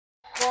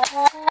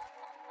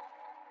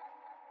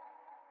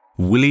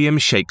William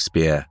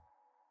Shakespeare,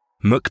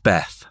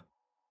 Macbeth.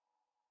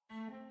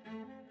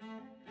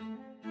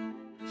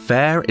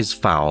 Fair is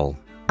foul,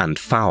 and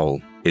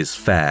foul is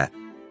fair,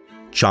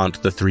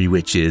 chant the three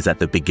witches at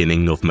the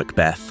beginning of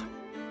Macbeth.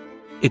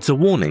 It's a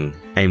warning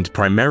aimed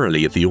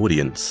primarily at the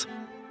audience.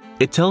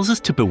 It tells us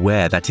to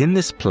beware that in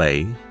this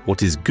play,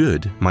 what is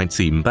good might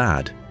seem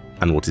bad,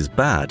 and what is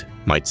bad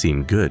might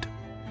seem good.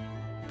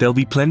 There'll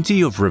be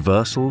plenty of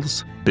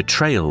reversals,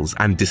 betrayals,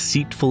 and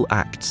deceitful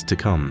acts to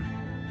come.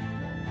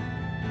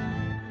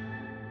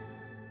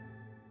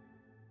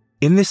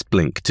 In this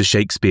blink to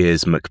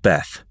Shakespeare's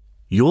Macbeth,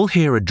 you'll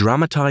hear a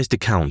dramatized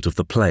account of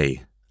the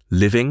play,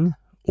 living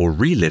or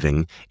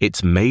reliving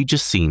its major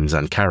scenes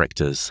and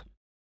characters.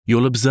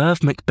 You'll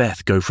observe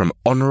Macbeth go from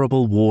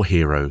honourable war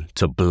hero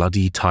to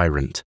bloody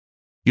tyrant.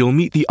 You'll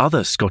meet the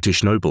other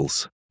Scottish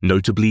nobles,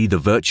 notably the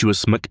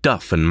virtuous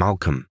Macduff and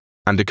Malcolm,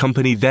 and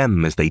accompany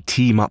them as they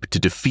team up to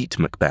defeat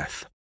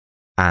Macbeth.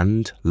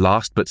 And,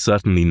 last but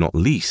certainly not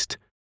least,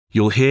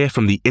 you'll hear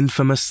from the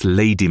infamous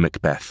Lady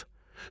Macbeth,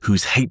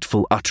 whose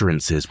hateful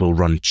utterances will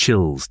run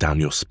chills down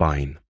your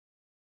spine.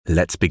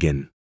 Let's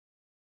begin.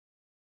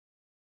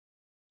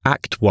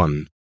 Act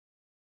 1.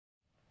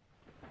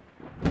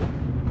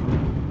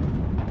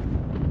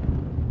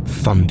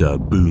 Thunder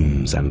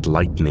booms and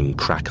lightning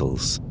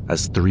crackles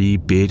as three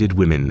bearded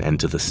women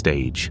enter the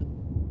stage.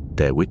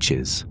 They're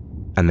witches,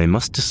 and they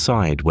must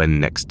decide when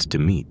next to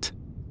meet.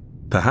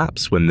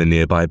 Perhaps when the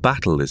nearby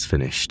battle is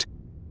finished.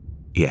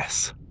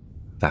 Yes,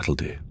 that'll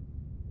do.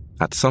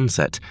 At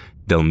sunset,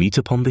 they'll meet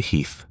upon the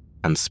heath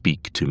and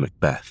speak to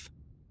Macbeth.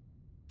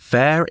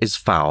 Fair is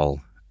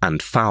foul,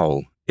 and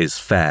foul is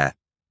fair,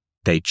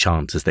 they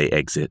chant as they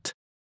exit.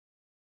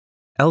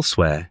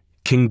 Elsewhere,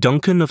 King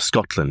Duncan of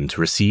Scotland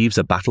receives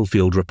a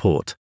battlefield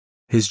report.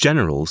 His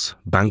generals,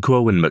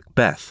 Banquo and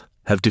Macbeth,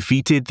 have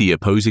defeated the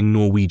opposing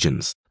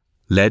Norwegians,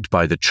 led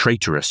by the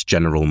traitorous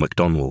General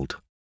MacDonald.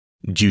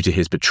 Due to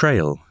his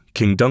betrayal,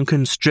 King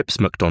Duncan strips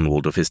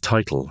MacDonald of his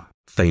title,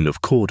 Thane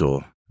of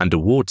Cawdor, and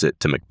awards it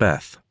to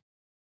Macbeth.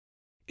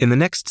 In the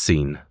next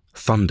scene,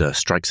 thunder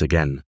strikes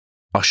again,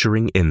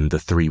 ushering in the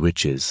three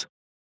witches.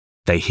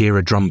 They hear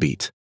a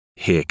drumbeat.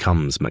 Here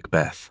comes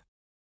Macbeth.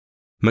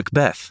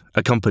 Macbeth,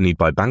 accompanied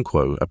by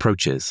Banquo,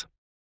 approaches.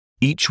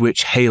 Each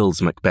witch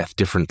hails Macbeth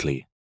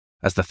differently,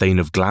 as the Thane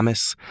of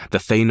Glamis, the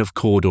Thane of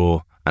Cawdor,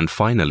 and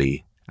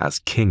finally, as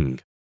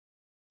King.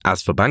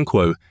 As for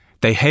Banquo,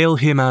 they hail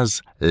him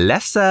as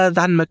lesser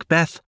than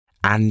Macbeth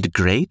and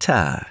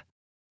greater,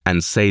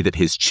 and say that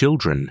his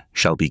children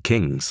shall be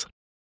kings.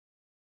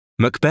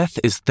 Macbeth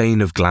is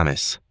Thane of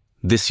Glamis,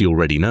 this he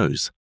already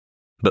knows.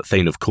 But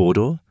Thane of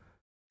Cawdor?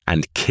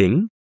 And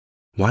King?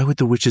 Why would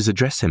the witches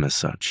address him as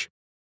such?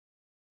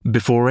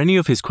 Before any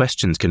of his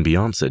questions can be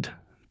answered,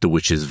 the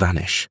witches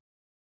vanish.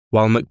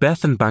 While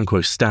Macbeth and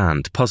Banquo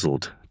stand,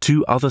 puzzled,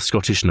 two other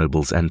Scottish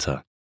nobles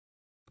enter.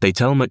 They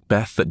tell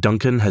Macbeth that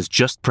Duncan has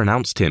just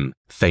pronounced him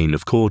Thane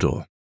of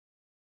Cawdor.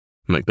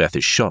 Macbeth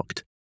is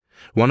shocked.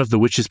 One of the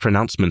witches'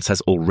 pronouncements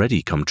has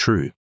already come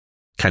true.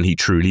 Can he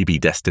truly be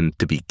destined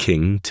to be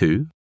king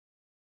too?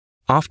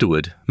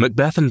 Afterward,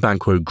 Macbeth and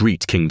Banquo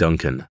greet King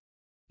Duncan.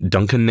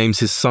 Duncan names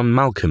his son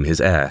Malcolm his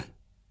heir,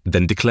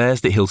 then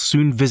declares that he'll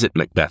soon visit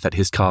Macbeth at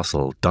his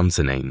castle,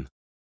 Dunsinane.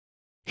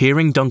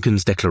 Hearing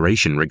Duncan's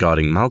declaration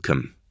regarding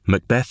Malcolm,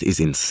 Macbeth is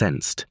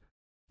incensed.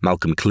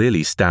 Malcolm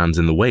clearly stands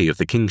in the way of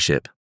the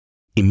kingship.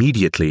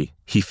 Immediately,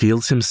 he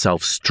feels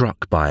himself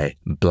struck by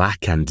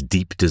black and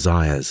deep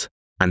desires,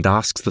 and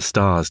asks the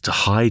stars to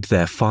hide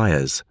their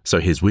fires so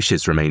his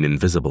wishes remain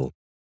invisible.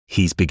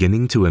 He's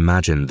beginning to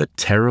imagine the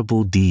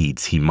terrible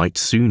deeds he might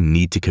soon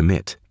need to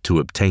commit to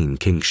obtain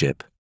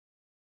kingship.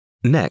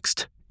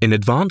 Next, in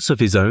advance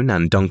of his own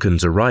and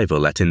Duncan's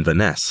arrival at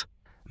Inverness,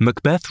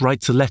 Macbeth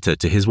writes a letter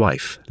to his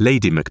wife,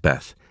 Lady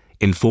Macbeth,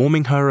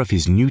 informing her of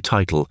his new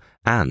title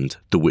and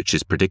the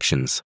witch's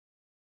predictions.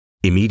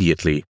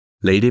 Immediately,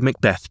 Lady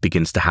Macbeth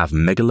begins to have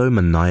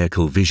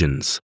megalomaniacal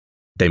visions.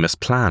 They must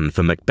plan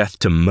for Macbeth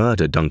to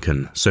murder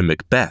Duncan so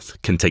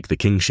Macbeth can take the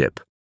kingship.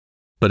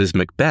 But is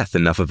Macbeth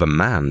enough of a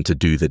man to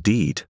do the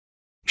deed?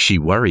 She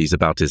worries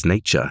about his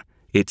nature.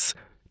 It's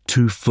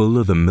too full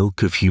of the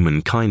milk of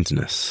human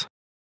kindness.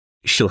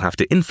 She'll have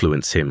to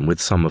influence him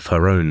with some of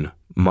her own,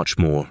 much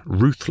more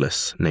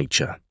ruthless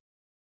nature.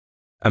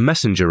 A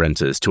messenger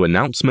enters to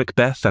announce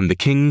Macbeth and the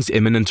king's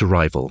imminent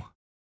arrival,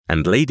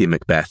 and Lady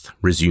Macbeth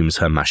resumes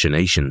her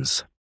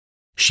machinations.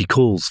 She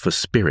calls for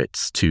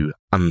spirits to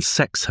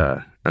unsex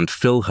her and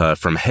fill her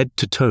from head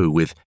to toe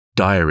with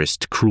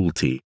direst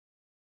cruelty.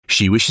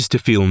 She wishes to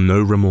feel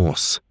no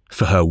remorse,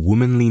 for her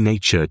womanly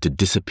nature to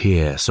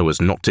disappear so as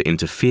not to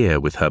interfere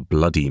with her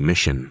bloody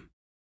mission.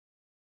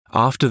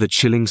 After the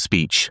chilling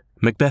speech,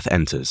 Macbeth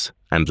enters,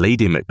 and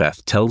Lady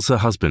Macbeth tells her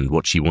husband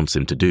what she wants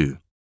him to do.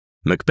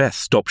 Macbeth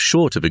stops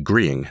short of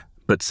agreeing,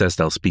 but says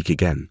they'll speak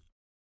again.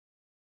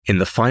 In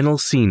the final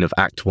scene of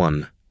Act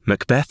 1,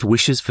 Macbeth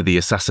wishes for the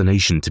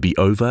assassination to be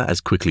over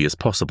as quickly as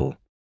possible.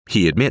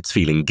 He admits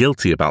feeling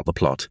guilty about the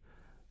plot,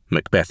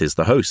 Macbeth is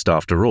the host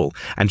after all,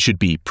 and should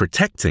be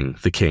protecting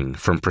the king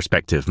from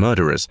prospective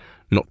murderers,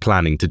 not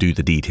planning to do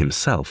the deed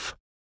himself.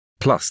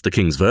 Plus, the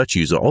king's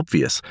virtues are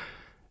obvious.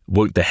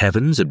 Won't the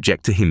heavens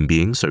object to him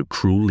being so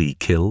cruelly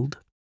killed?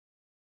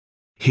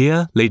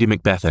 Here, Lady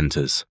Macbeth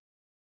enters.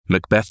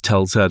 Macbeth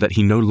tells her that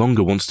he no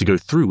longer wants to go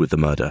through with the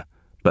murder,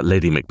 but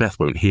Lady Macbeth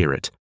won't hear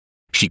it.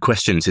 She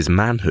questions his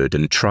manhood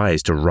and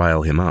tries to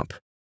rile him up.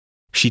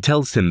 She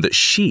tells him that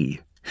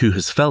she, who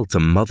has felt a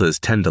mother's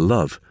tender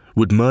love,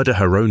 would murder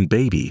her own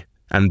baby,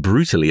 and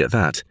brutally at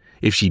that,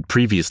 if she'd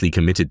previously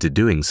committed to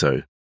doing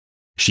so.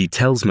 She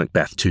tells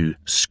Macbeth to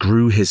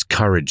screw his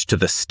courage to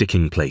the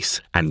sticking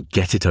place and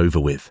get it over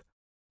with.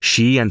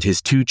 She and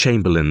his 2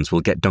 chamberlains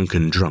will get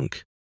Duncan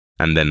drunk,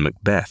 and then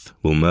Macbeth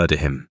will murder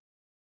him.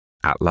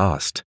 At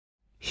last,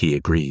 he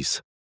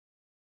agrees.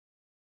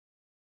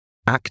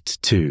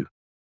 Act 2.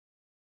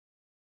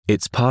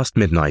 It's past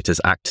midnight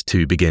as Act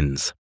 2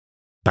 begins.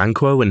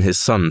 Banquo and his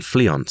son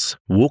Fleance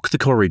walk the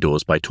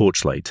corridors by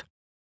torchlight.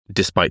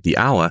 Despite the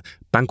hour,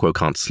 Banquo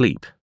can't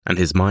sleep, and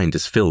his mind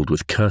is filled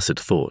with cursed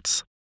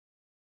thoughts.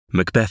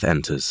 Macbeth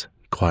enters,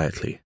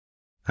 quietly,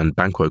 and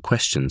Banquo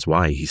questions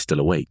why he's still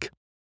awake.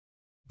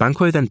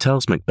 Banquo then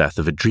tells Macbeth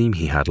of a dream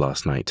he had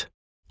last night,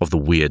 of the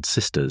weird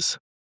sisters.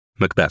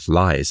 Macbeth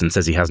lies and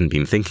says he hasn't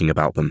been thinking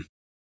about them.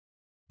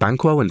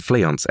 Banquo and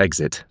Fleance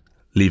exit,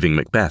 leaving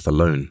Macbeth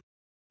alone.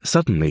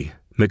 Suddenly,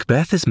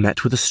 Macbeth is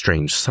met with a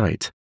strange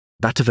sight,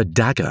 that of a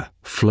dagger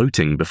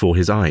floating before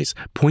his eyes,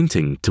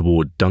 pointing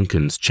toward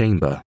Duncan's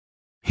chamber.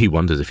 He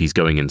wonders if he's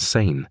going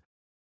insane.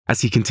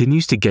 As he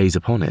continues to gaze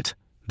upon it,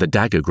 the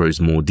dagger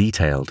grows more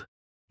detailed.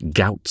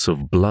 Gouts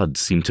of blood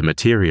seem to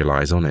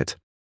materialize on it.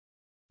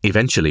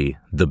 Eventually,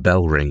 the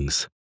bell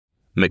rings.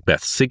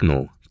 Macbeth's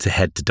signal to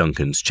head to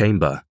Duncan's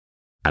chamber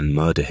and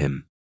murder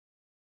him.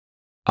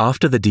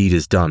 After the deed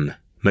is done,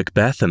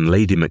 Macbeth and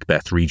Lady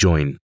Macbeth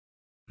rejoin.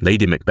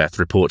 Lady Macbeth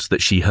reports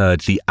that she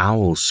heard the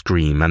owl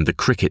scream and the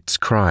crickets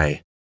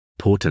cry,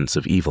 portents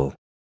of evil.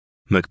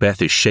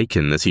 Macbeth is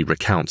shaken as he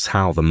recounts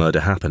how the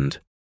murder happened.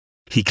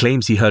 He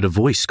claims he heard a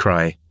voice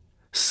cry,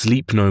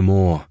 "Sleep no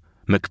more,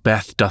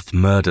 Macbeth doth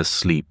murder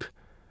sleep.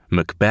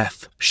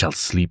 Macbeth shall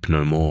sleep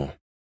no more."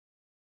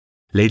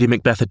 Lady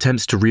Macbeth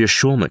attempts to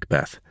reassure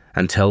Macbeth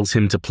and tells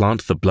him to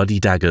plant the bloody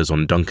daggers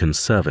on Duncan's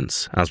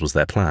servants, as was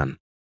their plan.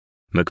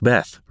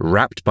 Macbeth,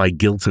 wrapped by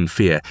guilt and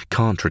fear,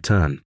 can't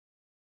return.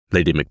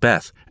 Lady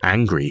Macbeth,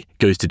 angry,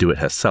 goes to do it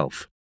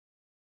herself.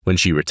 When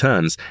she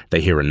returns,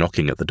 they hear a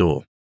knocking at the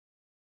door.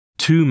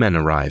 2 men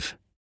arrive.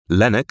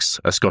 Lennox,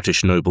 a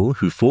Scottish noble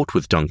who fought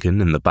with Duncan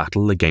in the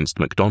battle against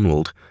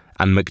MacDonald,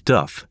 and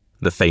Macduff,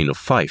 the Thane of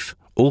Fife,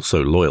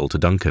 also loyal to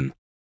Duncan.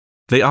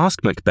 They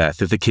ask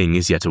Macbeth if the king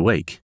is yet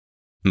awake.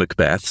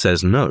 Macbeth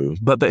says no,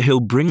 but that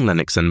he'll bring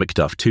Lennox and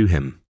Macduff to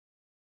him.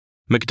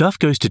 Macduff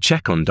goes to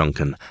check on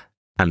Duncan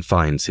and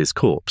finds his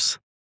corpse.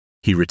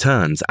 He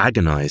returns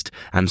agonized,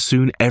 and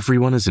soon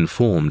everyone is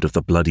informed of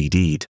the bloody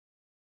deed.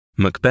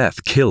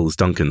 Macbeth kills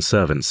Duncan's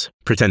servants,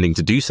 pretending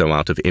to do so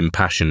out of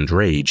impassioned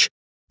rage.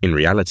 In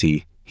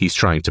reality, he's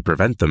trying to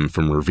prevent them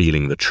from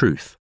revealing the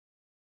truth.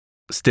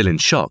 Still in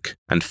shock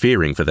and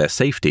fearing for their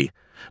safety,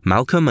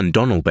 Malcolm and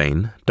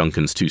Donalbain,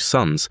 Duncan's 2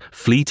 sons,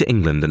 flee to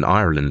England and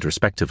Ireland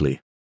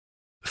respectively.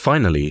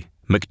 Finally,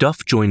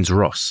 Macduff joins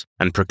Ross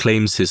and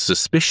proclaims his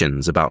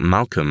suspicions about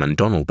Malcolm and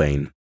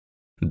Donalbain.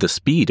 The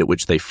speed at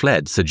which they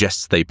fled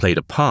suggests they played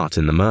a part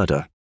in the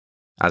murder.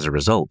 As a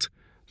result,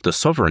 the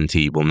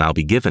sovereignty will now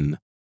be given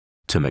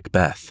to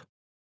Macbeth.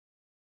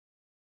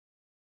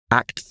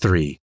 Act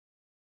 3.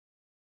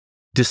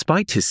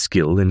 Despite his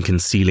skill in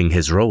concealing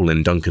his role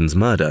in Duncan's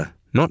murder,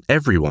 not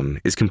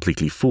everyone is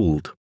completely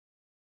fooled.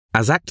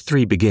 As Act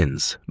 3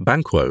 begins,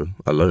 Banquo,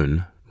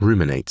 alone,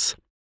 ruminates.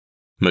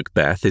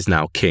 Macbeth is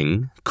now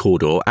king,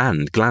 Cawdor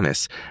and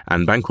Glamis,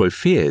 and Banquo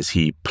fears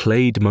he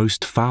played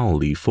most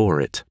foully for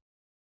it.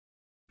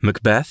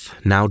 Macbeth,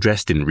 now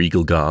dressed in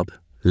regal garb,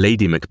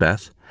 Lady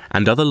Macbeth,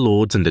 and other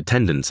lords and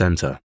attendants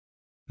enter.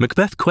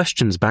 Macbeth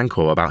questions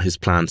Banquo about his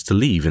plans to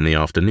leave in the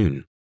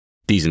afternoon.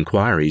 These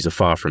inquiries are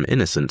far from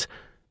innocent.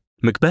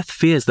 Macbeth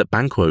fears that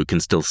Banquo can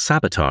still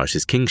sabotage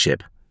his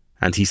kingship,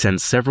 and he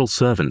sends several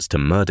servants to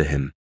murder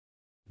him.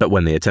 But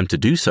when they attempt to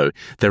do so,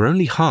 they're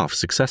only half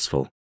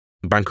successful.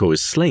 Banquo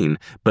is slain,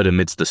 but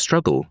amidst the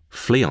struggle,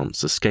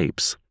 Fleance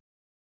escapes.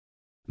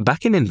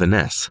 Back in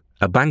Inverness,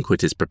 a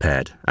banquet is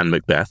prepared, and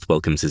Macbeth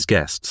welcomes his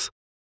guests.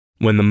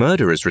 When the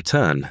murderers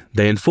return,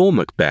 they inform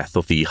Macbeth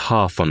of the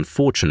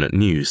half-unfortunate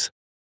news.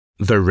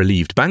 Though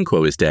relieved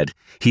Banquo is dead,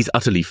 he's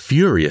utterly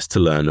furious to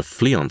learn of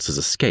Fleance's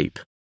escape.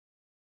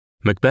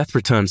 Macbeth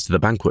returns to the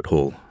banquet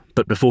hall,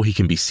 but before he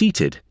can be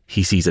seated,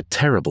 he sees a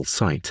terrible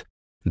sight: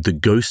 the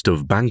ghost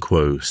of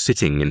Banquo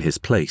sitting in his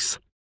place.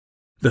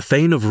 The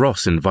Thane of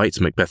Ross invites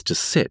Macbeth to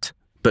sit,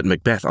 but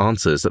Macbeth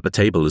answers that the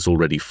table is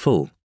already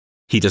full.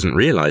 He doesn't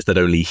realize that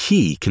only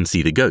he can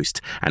see the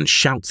ghost and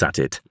shouts at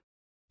it.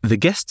 The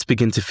guests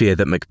begin to fear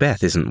that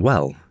Macbeth isn't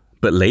well,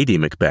 but Lady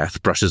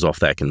Macbeth brushes off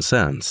their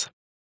concerns.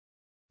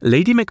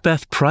 Lady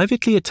Macbeth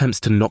privately attempts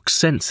to knock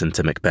sense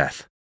into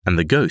Macbeth, and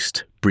the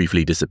ghost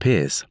briefly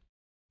disappears.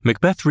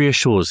 Macbeth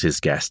reassures his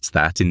guests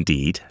that,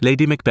 indeed,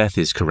 Lady Macbeth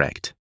is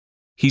correct.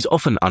 He's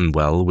often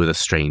unwell with a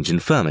strange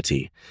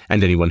infirmity,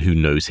 and anyone who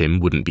knows him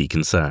wouldn't be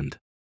concerned.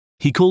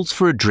 He calls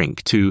for a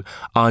drink to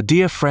our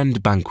dear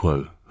friend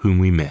Banquo, whom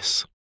we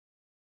miss.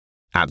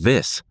 At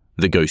this,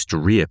 the ghost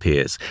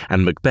reappears,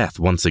 and Macbeth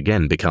once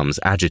again becomes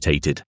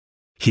agitated.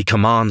 He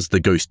commands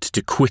the ghost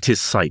to quit his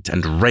sight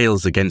and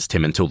rails against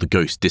him until the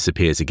ghost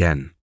disappears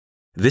again.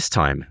 This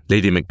time,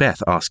 Lady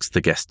Macbeth asks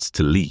the guests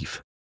to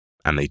leave,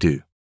 and they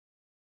do.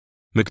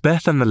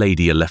 Macbeth and the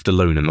lady are left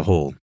alone in the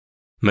hall.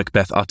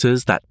 Macbeth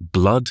utters that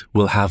blood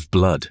will have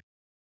blood,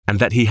 and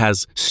that he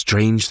has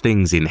strange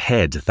things in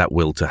head that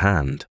will to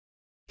hand.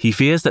 He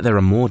fears that there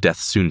are more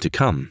deaths soon to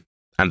come,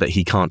 and that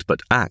he can't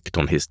but act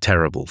on his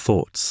terrible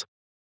thoughts.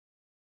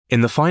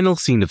 In the final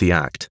scene of the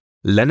act,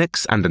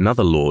 Lennox and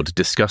another lord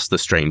discuss the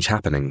strange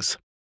happenings.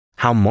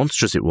 How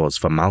monstrous it was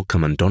for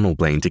Malcolm and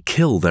Donalbain to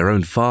kill their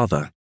own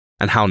father,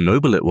 and how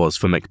noble it was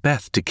for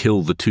Macbeth to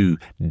kill the two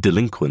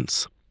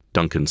delinquents,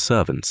 Duncan's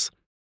servants.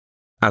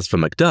 As for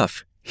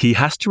Macduff, he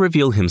has to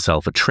reveal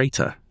himself a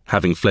traitor,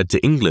 having fled to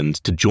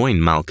England to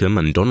join Malcolm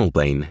and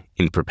Donalbain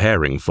in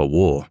preparing for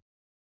war.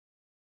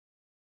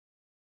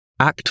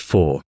 Act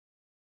 4.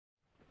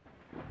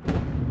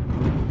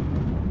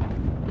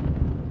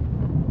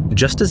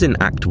 Just as in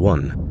Act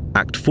 1,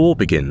 Act 4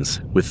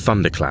 begins with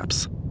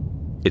thunderclaps.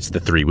 It's the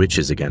three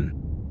witches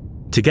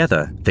again.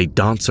 Together, they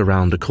dance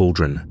around a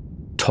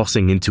cauldron,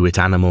 tossing into it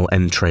animal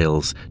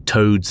entrails,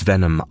 toad's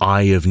venom,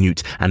 eye of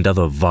newt, and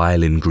other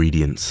vile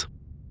ingredients.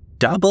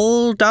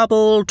 Double,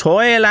 double,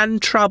 toil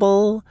and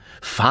trouble,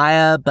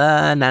 fire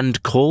burn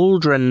and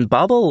cauldron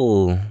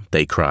bubble,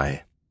 they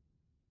cry.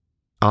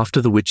 After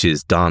the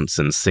witches dance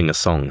and sing a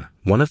song,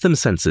 one of them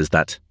senses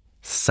that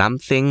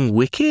something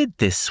wicked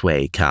this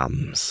way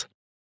comes.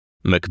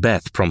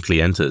 Macbeth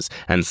promptly enters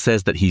and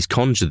says that he's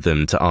conjured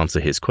them to answer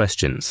his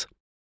questions.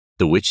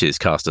 The witches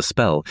cast a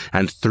spell,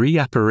 and 3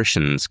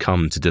 apparitions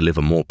come to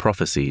deliver more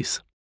prophecies.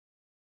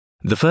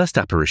 The first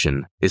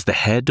apparition is the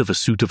head of a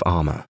suit of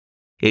armor.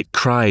 It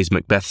cries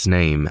Macbeth's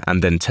name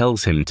and then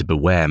tells him to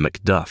beware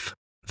Macduff,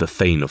 the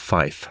Thane of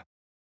Fife.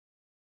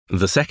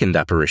 The second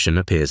apparition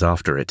appears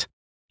after it,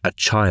 a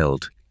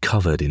child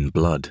covered in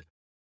blood.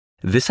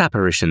 This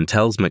apparition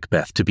tells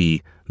Macbeth to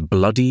be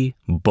bloody,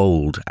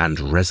 bold, and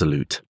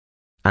resolute,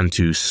 and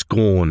to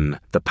scorn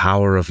the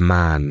power of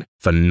man,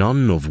 for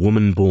none of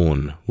woman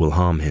born will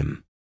harm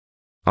him.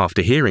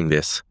 After hearing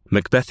this,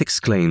 Macbeth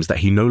exclaims that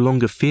he no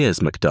longer fears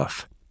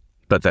Macduff,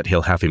 but that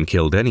he'll have him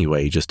killed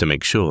anyway just to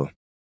make sure.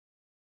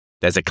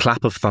 There's a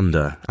clap of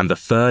thunder, and the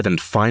third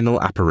and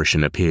final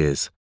apparition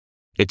appears.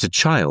 It's a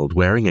child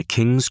wearing a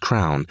king's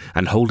crown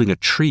and holding a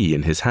tree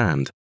in his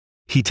hand.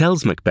 He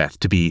tells Macbeth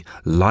to be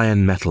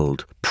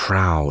lion-mettled,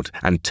 proud,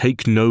 and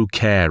take no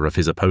care of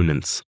his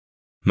opponents.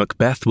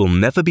 Macbeth will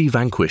never be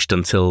vanquished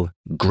until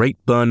Great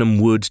Burnham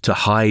Wood to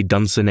high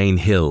Dunsinane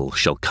Hill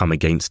shall come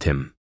against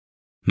him.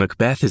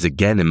 Macbeth is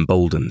again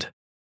emboldened.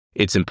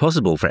 It's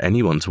impossible for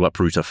anyone to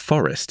uproot a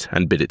forest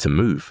and bid it to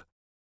move.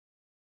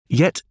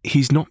 Yet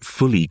he's not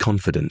fully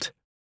confident.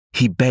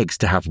 He begs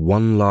to have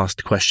one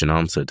last question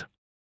answered.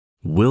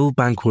 Will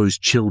Banquo's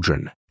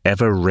children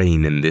ever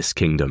reign in this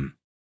kingdom?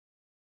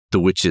 The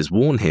witches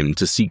warn him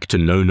to seek to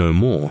know no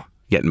more,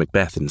 yet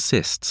Macbeth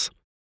insists.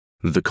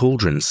 The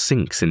cauldron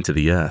sinks into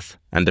the earth,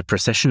 and a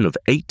procession of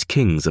 8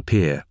 kings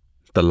appear,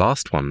 the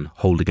last one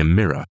holding a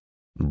mirror.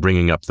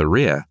 Bringing up the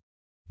rear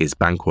is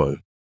Banquo.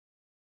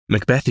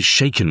 Macbeth is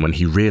shaken when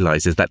he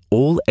realizes that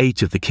all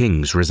 8 of the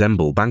kings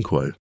resemble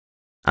Banquo.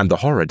 And the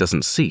horror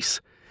doesn't cease,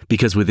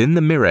 because within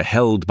the mirror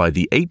held by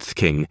the 8th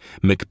king,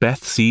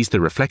 Macbeth sees the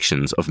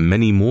reflections of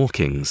many more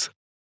kings.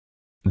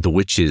 The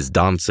witches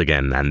dance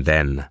again and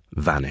then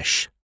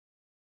vanish.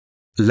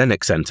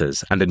 Lennox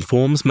enters and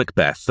informs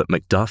Macbeth that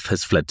Macduff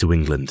has fled to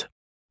England.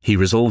 He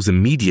resolves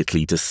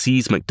immediately to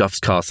seize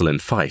Macduff's castle in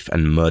Fife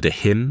and murder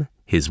him,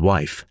 his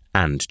wife,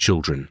 and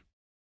children.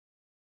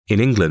 In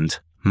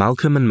England,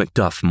 Malcolm and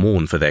Macduff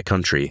mourn for their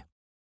country.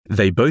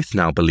 They both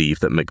now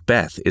believe that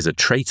Macbeth is a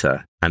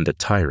traitor and a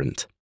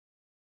tyrant.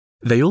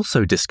 They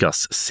also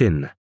discuss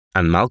sin,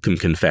 and Malcolm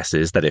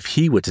confesses that if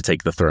he were to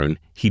take the throne,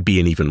 he'd be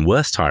an even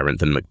worse tyrant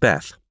than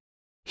Macbeth.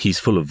 He's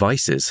full of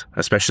vices,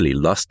 especially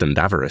lust and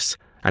avarice,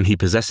 and he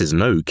possesses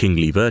no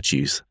kingly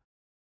virtues.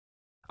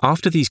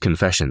 After these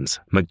confessions,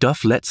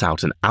 Macduff lets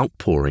out an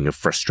outpouring of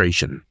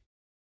frustration.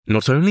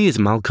 Not only is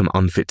Malcolm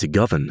unfit to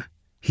govern,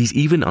 he's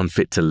even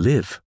unfit to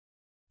live.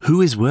 Who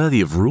is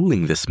worthy of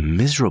ruling this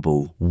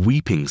miserable,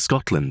 weeping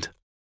Scotland?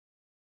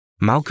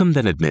 Malcolm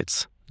then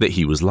admits that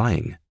he was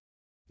lying.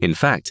 In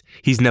fact,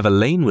 he's never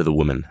lain with a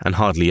woman and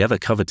hardly ever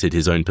coveted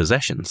his own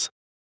possessions.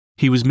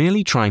 He was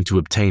merely trying to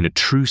obtain a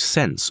true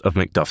sense of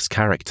Macduff's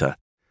character,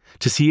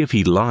 to see if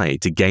he'd lie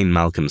to gain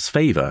Malcolm's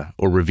favour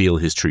or reveal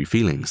his true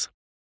feelings.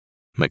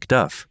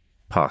 Macduff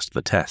passed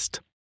the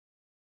test.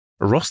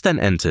 Ross then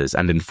enters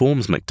and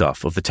informs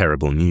Macduff of the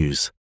terrible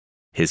news.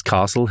 His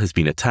castle has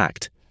been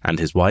attacked, and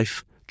his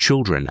wife,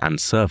 children, and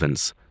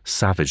servants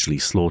savagely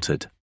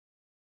slaughtered.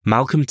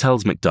 Malcolm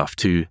tells Macduff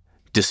to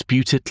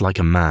dispute it like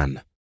a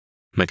man.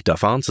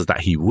 Macduff answers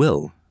that he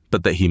will,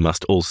 but that he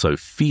must also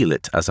feel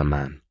it as a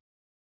man.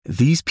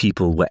 These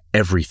people were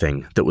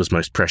everything that was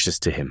most precious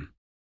to him.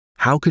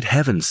 How could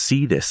heaven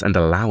see this and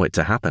allow it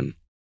to happen?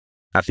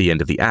 At the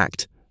end of the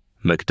act,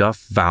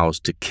 Macduff vows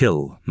to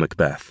kill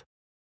Macbeth.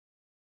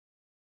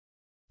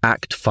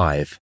 Act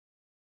 5.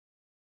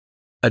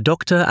 A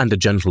doctor and a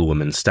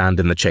gentlewoman stand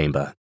in the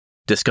chamber,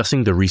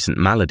 discussing the recent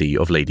malady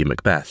of Lady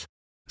Macbeth,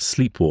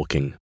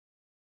 sleepwalking.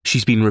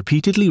 She's been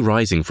repeatedly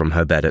rising from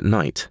her bed at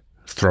night,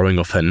 throwing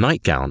off her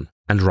nightgown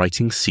and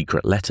writing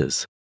secret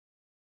letters.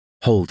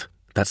 Hold,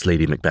 that's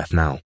Lady Macbeth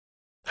now.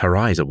 Her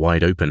eyes are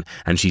wide open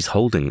and she's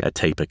holding a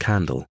taper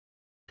candle.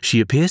 She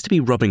appears to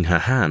be rubbing her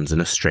hands in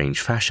a strange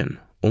fashion,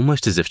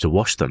 almost as if to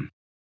wash them.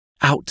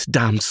 "Out,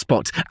 damned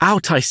spot!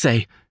 Out, I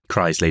say!"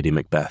 cries Lady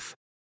Macbeth.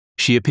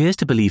 She appears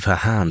to believe her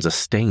hands are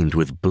stained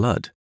with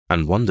blood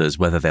and wonders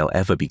whether they'll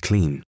ever be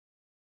clean.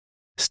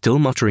 Still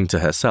muttering to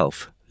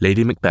herself,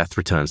 Lady Macbeth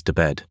returns to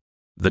bed.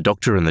 The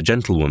doctor and the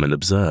gentlewoman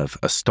observe,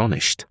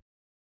 astonished.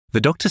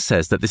 The doctor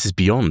says that this is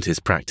beyond his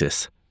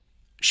practice.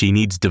 She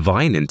needs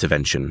divine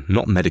intervention,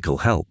 not medical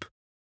help.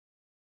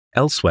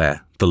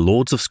 Elsewhere, the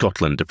lords of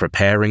Scotland are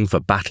preparing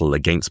for battle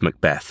against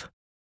Macbeth,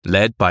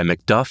 led by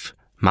Macduff,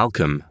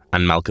 Malcolm,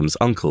 and Malcolm's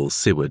uncle,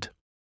 Siward.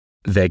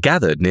 They're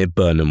gathered near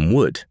Birnam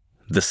Wood,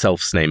 the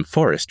self-named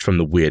forest from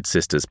the Weird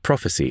Sisters'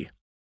 prophecy.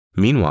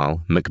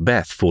 Meanwhile,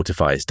 Macbeth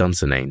fortifies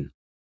Dunsinane.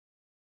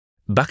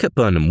 Back at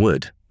Birnam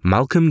Wood,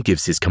 Malcolm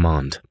gives his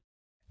command.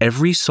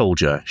 Every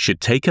soldier should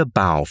take a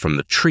bough from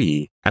the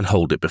tree and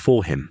hold it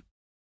before him.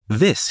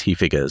 This, he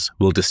figures,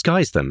 will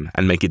disguise them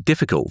and make it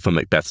difficult for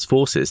Macbeth's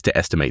forces to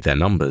estimate their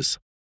numbers.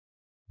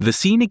 The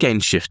scene again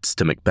shifts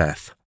to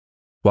Macbeth.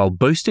 While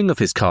boasting of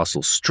his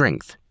castle's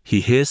strength,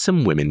 he hears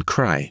some women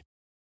cry.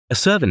 A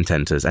servant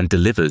enters and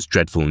delivers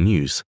dreadful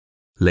news.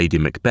 Lady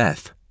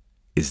Macbeth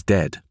is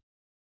dead.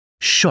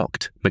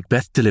 Shocked,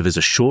 Macbeth delivers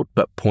a short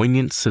but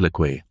poignant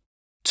soliloquy.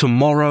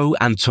 "Tomorrow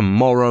and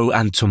tomorrow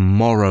and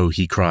tomorrow,"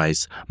 he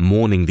cries,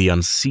 mourning the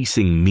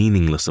unceasing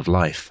meaningless of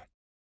life.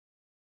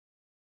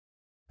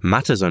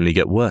 Matters only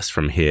get worse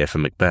from here for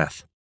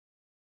Macbeth.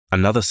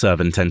 Another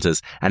servant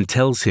enters and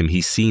tells him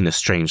he's seen a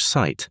strange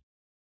sight.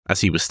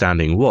 As he was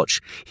standing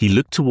watch, he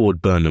looked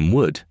toward Birnam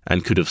Wood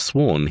and could have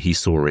sworn he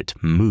saw it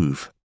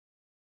move.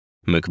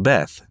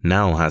 Macbeth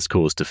now has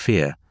cause to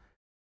fear.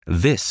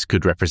 This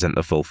could represent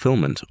the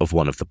fulfillment of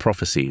one of the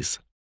prophecies.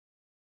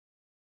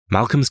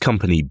 Malcolm's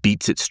company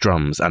beats its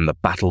drums and the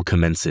battle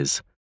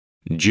commences.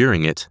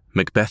 During it,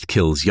 Macbeth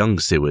kills young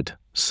Siward,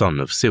 son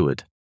of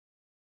Siward.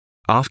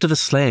 After the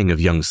slaying of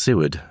young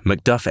Siward,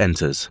 Macduff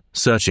enters,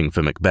 searching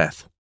for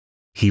Macbeth.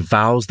 He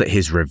vows that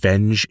his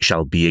revenge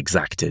shall be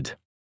exacted.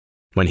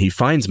 When he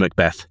finds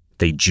Macbeth,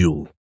 they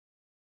duel.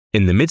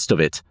 In the midst of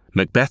it,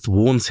 Macbeth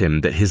warns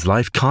him that his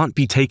life can't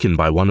be taken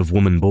by one of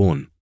woman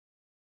born.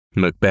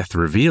 Macbeth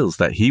reveals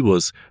that he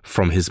was,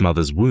 from his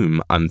mother's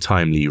womb,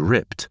 untimely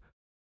ripped.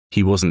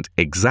 He wasn't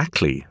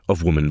exactly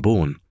of woman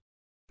born.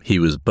 He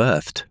was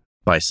birthed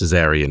by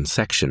caesarean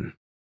section.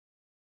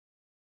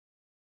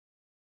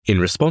 In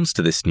response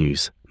to this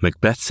news,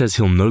 Macbeth says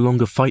he'll no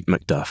longer fight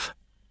Macduff,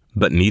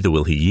 but neither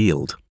will he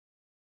yield.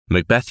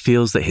 Macbeth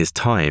feels that his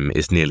time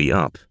is nearly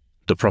up,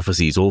 the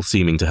prophecies all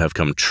seeming to have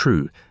come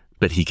true,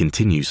 but he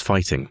continues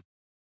fighting.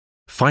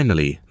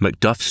 Finally,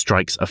 Macduff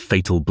strikes a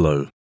fatal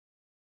blow.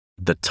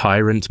 The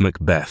tyrant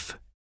Macbeth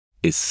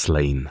is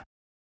slain.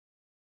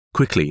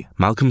 Quickly,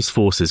 Malcolm's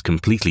forces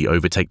completely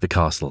overtake the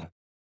castle.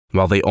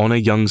 While they honor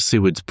young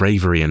Siward's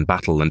bravery in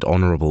battle and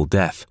honorable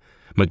death,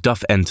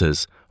 Macduff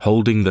enters,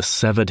 holding the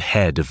severed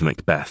head of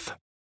Macbeth.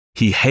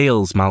 He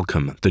hails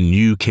Malcolm, the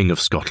new King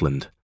of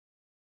Scotland.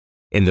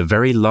 In the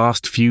very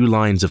last few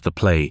lines of the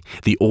play,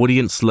 the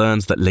audience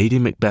learns that Lady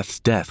Macbeth's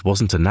death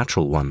wasn't a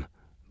natural one,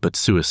 but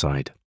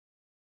suicide.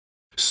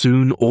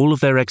 Soon all of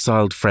their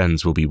exiled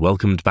friends will be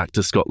welcomed back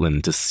to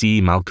Scotland to see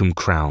Malcolm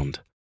crowned.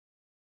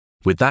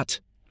 With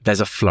that,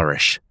 there's a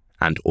flourish,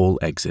 and all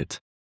exit.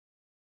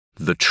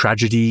 The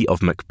tragedy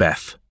of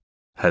Macbeth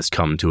has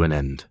come to an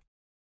end.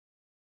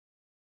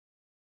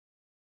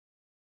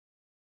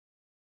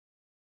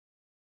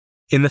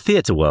 In the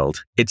theatre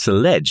world, it's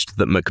alleged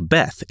that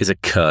Macbeth is a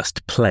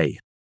cursed play.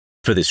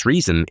 For this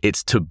reason,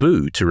 it's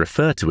taboo to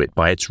refer to it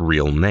by its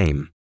real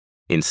name.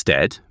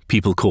 Instead,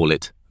 people call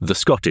it the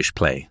Scottish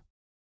play.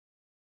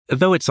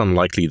 Though it's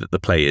unlikely that the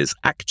play is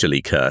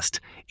actually cursed,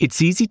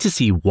 it's easy to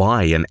see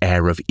why an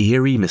air of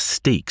eerie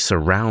mystique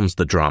surrounds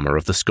the drama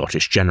of the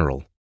Scottish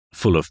general.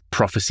 Full of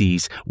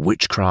prophecies,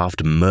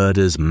 witchcraft,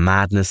 murders,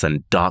 madness,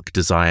 and dark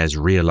desires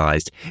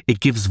realized, it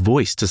gives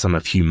voice to some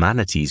of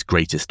humanity's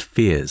greatest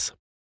fears.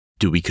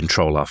 Do we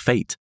control our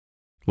fate?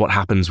 What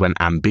happens when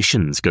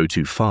ambitions go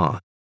too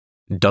far?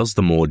 Does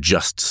the more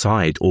just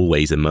side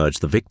always emerge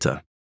the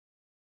victor?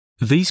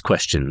 These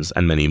questions,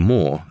 and many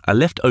more, are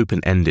left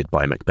open-ended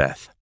by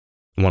Macbeth.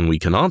 One we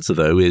can answer,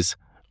 though, is,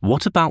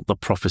 what about the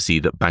prophecy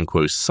that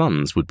Banquo's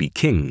sons would be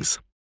kings?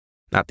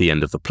 At the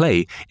end of the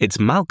play, it's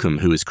Malcolm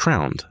who is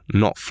crowned,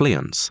 not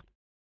Fleance.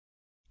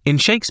 In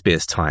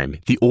Shakespeare's time,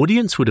 the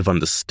audience would have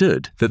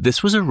understood that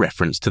this was a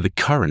reference to the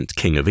current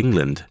King of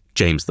England,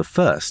 James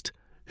I,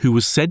 who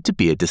was said to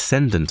be a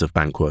descendant of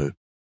Banquo.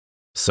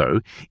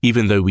 So,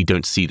 even though we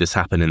don't see this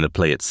happen in the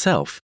play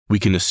itself, we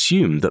can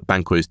assume that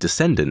Banquo's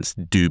descendants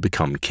do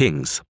become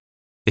kings.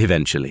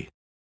 Eventually.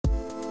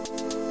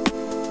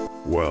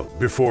 Well,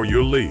 before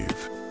you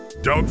leave,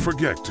 don't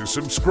forget to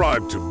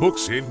subscribe to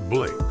Books in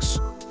Blinks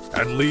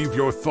and leave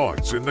your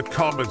thoughts in the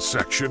comments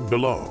section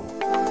below.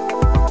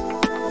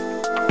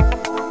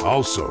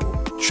 Also,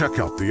 check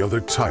out the other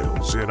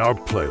titles in our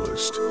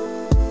playlist.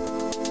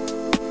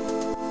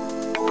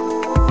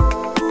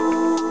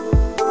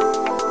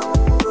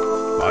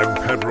 I'm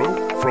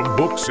Pedro from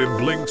Books in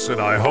Blinks, and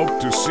I hope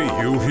to see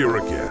you here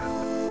again.